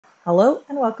Hello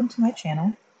and welcome to my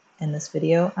channel. In this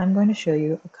video, I'm going to show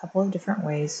you a couple of different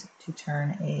ways to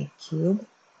turn a cube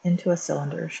into a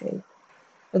cylinder shape.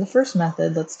 For the first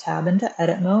method, let's tab into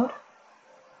edit mode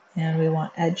and we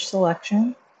want edge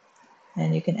selection.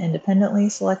 And you can independently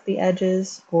select the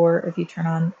edges, or if you turn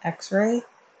on X-ray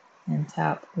and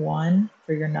tap 1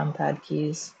 for your numpad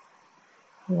keys,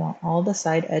 we want all the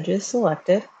side edges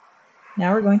selected.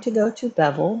 Now we're going to go to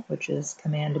bevel, which is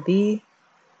Command B,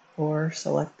 or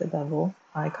select the bevel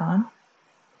icon.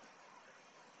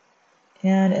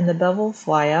 And in the bevel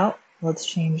flyout, let's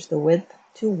change the width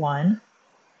to 1.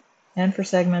 And for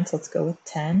segments, let's go with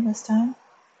 10 this time.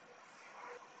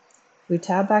 If we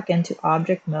tab back into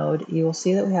object mode, you will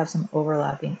see that we have some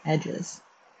overlapping edges.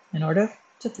 In order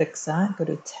to fix that, go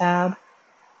to Tab,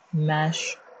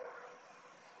 Mesh,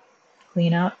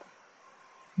 Clean Up,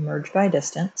 Merge by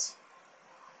Distance.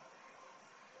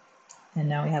 And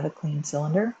now we have a clean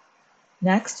cylinder.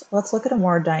 Next, let's look at a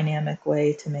more dynamic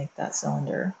way to make that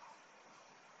cylinder.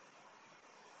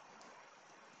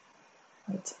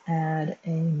 Let's add a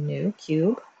new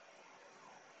cube.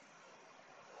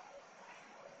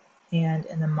 And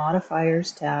in the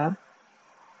Modifiers tab,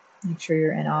 make sure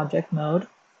you're in object mode.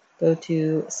 Go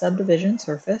to Subdivision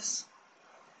Surface.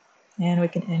 And we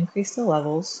can increase the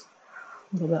levels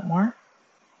a little bit more.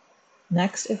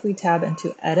 Next, if we tab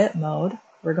into Edit mode,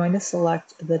 we're going to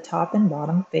select the top and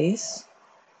bottom face.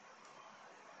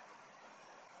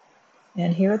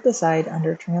 And here at the side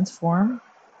under Transform,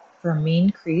 for Mean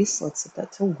Crease, let's set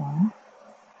that to 1.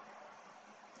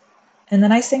 And the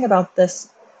nice thing about this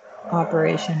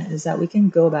operation is that we can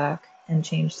go back and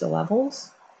change the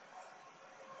levels.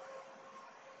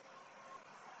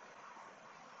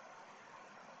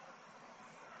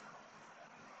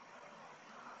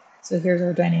 So here's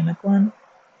our dynamic one.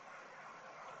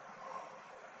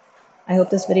 I hope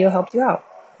this video helped you out.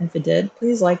 If it did,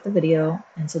 please like the video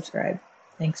and subscribe.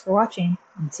 Thanks for watching,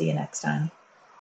 and see you next time.